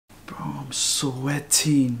I'm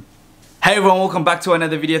sweating. Hey everyone, welcome back to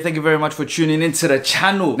another video. Thank you very much for tuning into the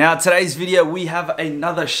channel. Now today's video, we have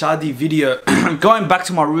another Shadi video. Going back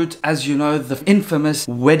to my roots, as you know, the infamous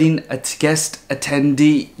wedding guest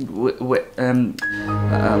attendee.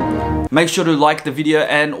 Make sure to like the video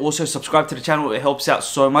and also subscribe to the channel. It helps out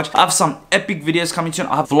so much. I have some epic videos coming soon.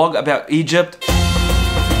 I have a vlog about Egypt.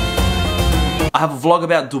 I have a vlog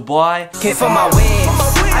about Dubai.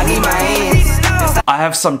 I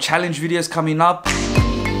have some challenge videos coming up.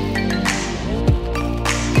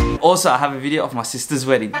 Also, I have a video of my sister's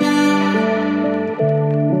wedding.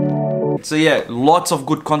 So yeah, lots of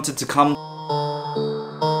good content to come.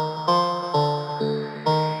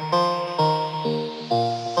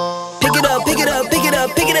 Pick it up, pick it up, pick it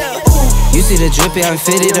up, pick it up. You see the drippy, I'm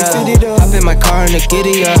fitted up. Hop in my car and the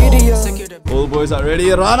giddy up. All boys are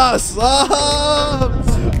ready. Rana,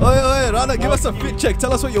 Oi, Rana, give us a fit check.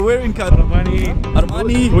 Tell us what you're wearing, Khan. Armani.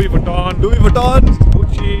 Louis Vuitton.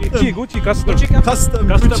 Gucci, custom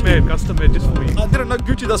made just for me. I didn't know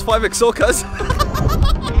Gucci does 5XL, cuz.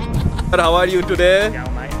 How are you today?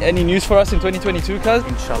 Any news for us in 2022, cuz?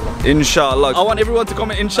 Inshallah. I want everyone to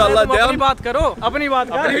comment Inshallah down. Cut the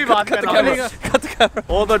camera.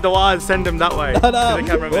 All the du'as, send them that way. To the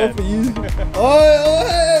cameraman. For you.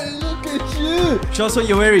 Oi, look at you. Show us what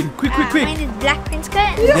you're wearing. Quick. Mine is black print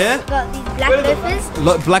skirt. Yeah? Got these black loafers.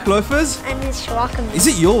 Black loafers? And this shawaka. Is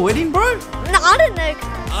it your wedding, bro? No, I don't know.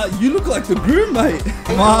 You look like the groom, mate.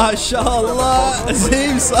 MashaAllah.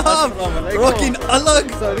 Azim Saab. Rocking Alag.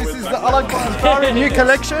 So this is the Alag Ansari new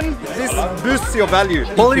collection. This boosts your value.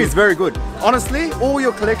 Quality is very good. Honestly, all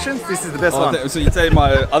your collections, this is the best one. So you're saying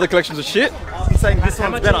my other collections are shit? I'm saying this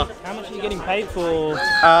one's better. How much are you getting paid for?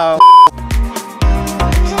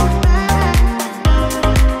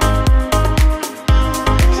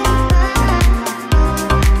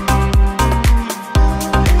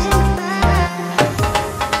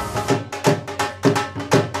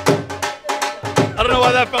 I don't know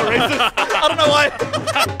why that felt racist. I don't know why.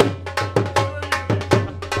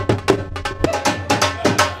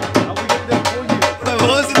 What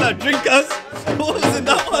was in that drink, us? What was in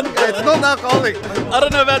that one? It's not alcoholic. I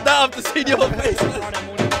don't know about that after seeing your face.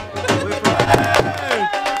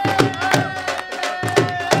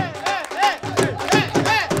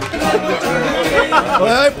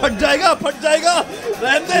 फट जाएगा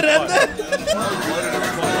रहने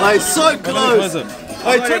so close.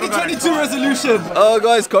 2022 resolution. Oh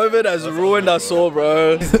guys, COVID has ruined us all,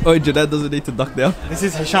 bro. Oh, Jadad doesn't need to duck down. This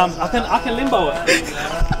is Hisham. I can limbo it.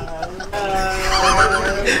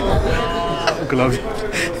 Glove.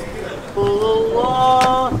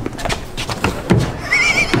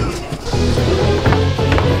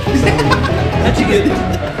 How'd you get it?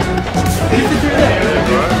 You fit through there.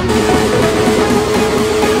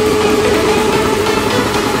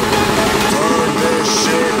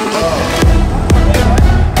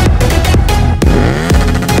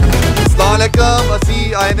 ਅਸੀਂ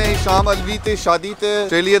ਆਏ ਨੇ ਸ਼ਾਮ ਅਲਵੀ ਤੇ ਸ਼ਾਦੀ ਤੇ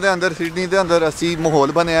Australia ਦੇ ਅੰਦਰ Sydney ਦੇ ਅੰਦਰ ਅਸੀਂ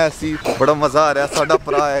ਮਾਹੌਲ ਬਣਿਆ ਅਸੀਂ ਬੜਾ ਮਜ਼ਾ ਆ ਰਿਹਾ ਸਾਡਾ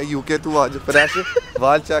ਭਰਾ ਹੈ ਯੂਕੇ ਤੋਂ ਅੱਜ ਫਰੈਸ਼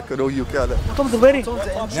ਵਾਲ ਚੈੱਕ ਕਰੋ ਯੂਕੇ ਵਾਲਾ Come to the wedding.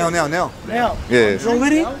 Now. Yes.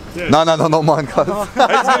 Already? No, man, cuz. He's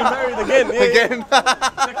getting married again. Again.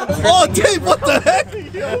 Oh, Dave, what the heck?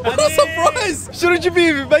 What a surprise! Shouldn't you be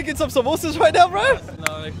making some samosas right now, bro?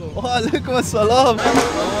 Wa alaikum assalam.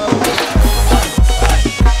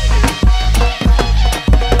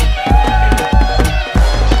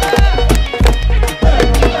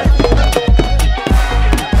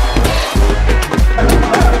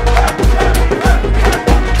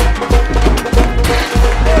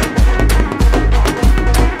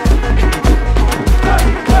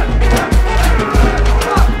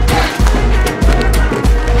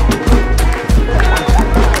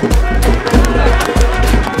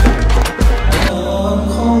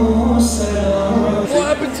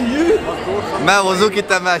 मैं वज़ू की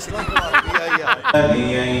तमाश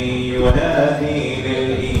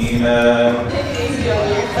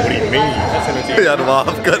यार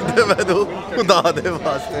माफ कर दे मैं तो खुदा दे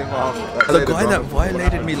वास्ते माफ कर The guy that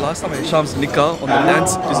violated me last time at Sham's nikah on the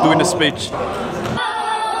dance is doing a speech.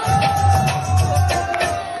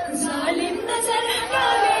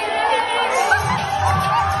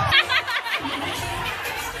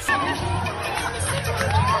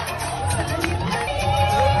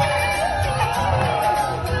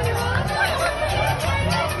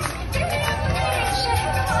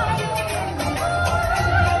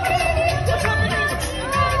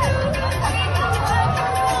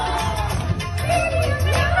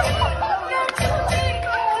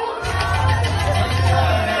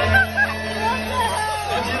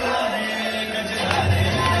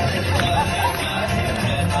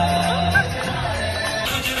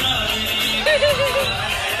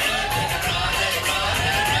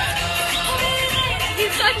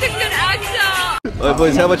 such a good actor. Alright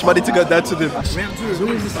boys, how much money to go dance with him?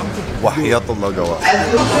 Wahiyatullah gawa.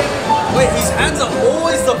 Wait, his hands are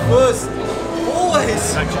always the first.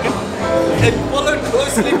 Always. And followed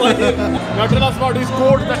closely by him. Now tell us about his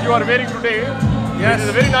coat that you are wearing today. Yes. It is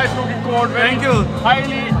a very nice looking coat. Thank you.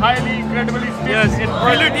 Highly, incredibly stitched. Yes,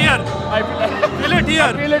 feel it here. I Feel it here.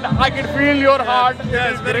 I feel it. I can feel your heart.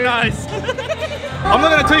 Yes, very nice. I'm not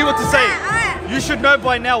going to tell you what to say. You should know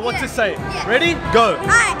by now what to say. Ready? Go.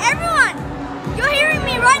 Hi, everyone. You're hearing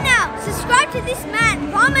me right now. Subscribe to this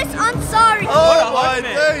man, Ansari. Oh my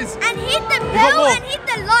days! And hit the bell and hit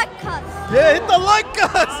the like button. Yeah, hit the like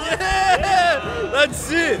us! Yeah!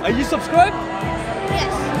 That's it! Are you subscribed?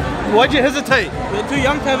 Yes. Why'd you hesitate? You're too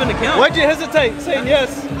young to have an account. Why'd you hesitate saying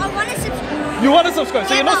yes? I want to subscribe. You want to subscribe,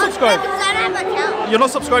 so you're not subscribed. Because I don't have an account. You're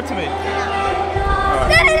not subscribed to me.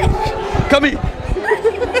 Come here.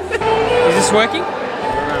 Is this working? I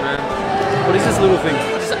don't know, man. What is this little thing?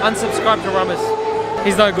 Just unsubscribe to Ramis.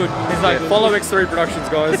 He's no good. He's no good. Follow X3 Productions,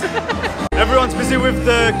 guys. Everyone's busy with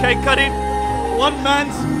the cake cutting. One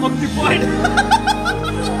man's occupied.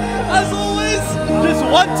 As always, just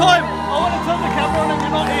one time. I want to turn the camera on and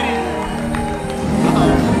you're not eating.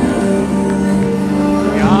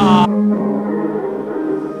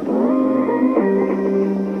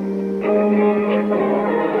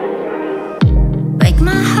 Break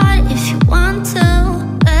my heart if you want to.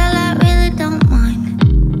 Well, I really don't mind.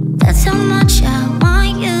 That's how much I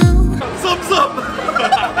want you. Thumbs up.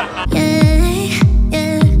 Yeah.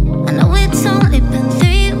 I know it's only been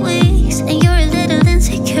 3 weeks and you're a little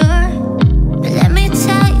insecure. But let me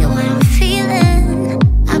tell you what I'm feeling.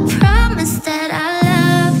 I promise that I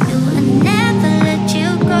love you and never let you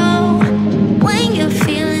go. When you're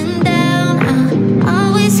feeling down, I'll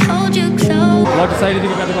always hold you close. Would you like to say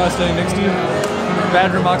anything about the guy standing next to you?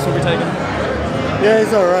 Bad remarks will be taken. Yeah,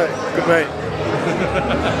 he's alright. Good mate.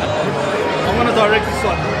 I'm gonna direct this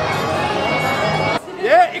one.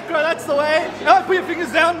 Yeah, Ikra, that's the way. Now put your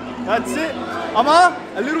fingers down. That's it. Amma,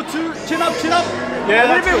 a little too. Chin up, chin up. Yeah,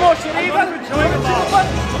 a little bit more. Chin even. Move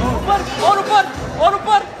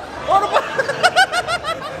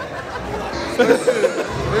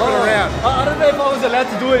it around. I don't know if I was allowed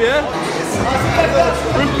to do it, yeah?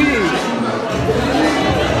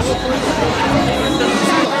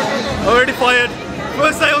 Already fired.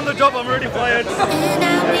 First day on the job, I'm already fired. And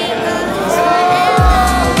I'll be yours forever.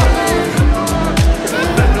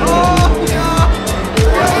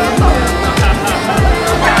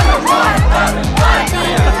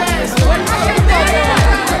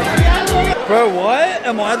 Bro, why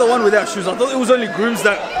am I the one without shoes? I thought it was only grooms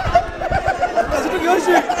that...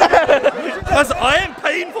 Because I am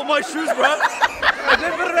paying for my shoes, bro.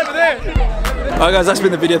 Alright guys, that's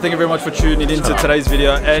been the video. Thank you very much for tuning into today's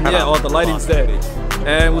video. And yeah, the lighting's there.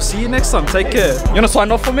 And we'll see you next time. Take care. You want to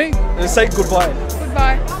sign off for me? And say goodbye.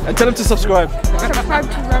 Goodbye. And tell them to subscribe. Subscribe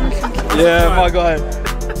to Ramis. Yeah, my guy.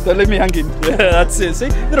 Don't leave me hanging. Yeah, that's it. See?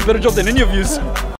 Did a better job than any of yous.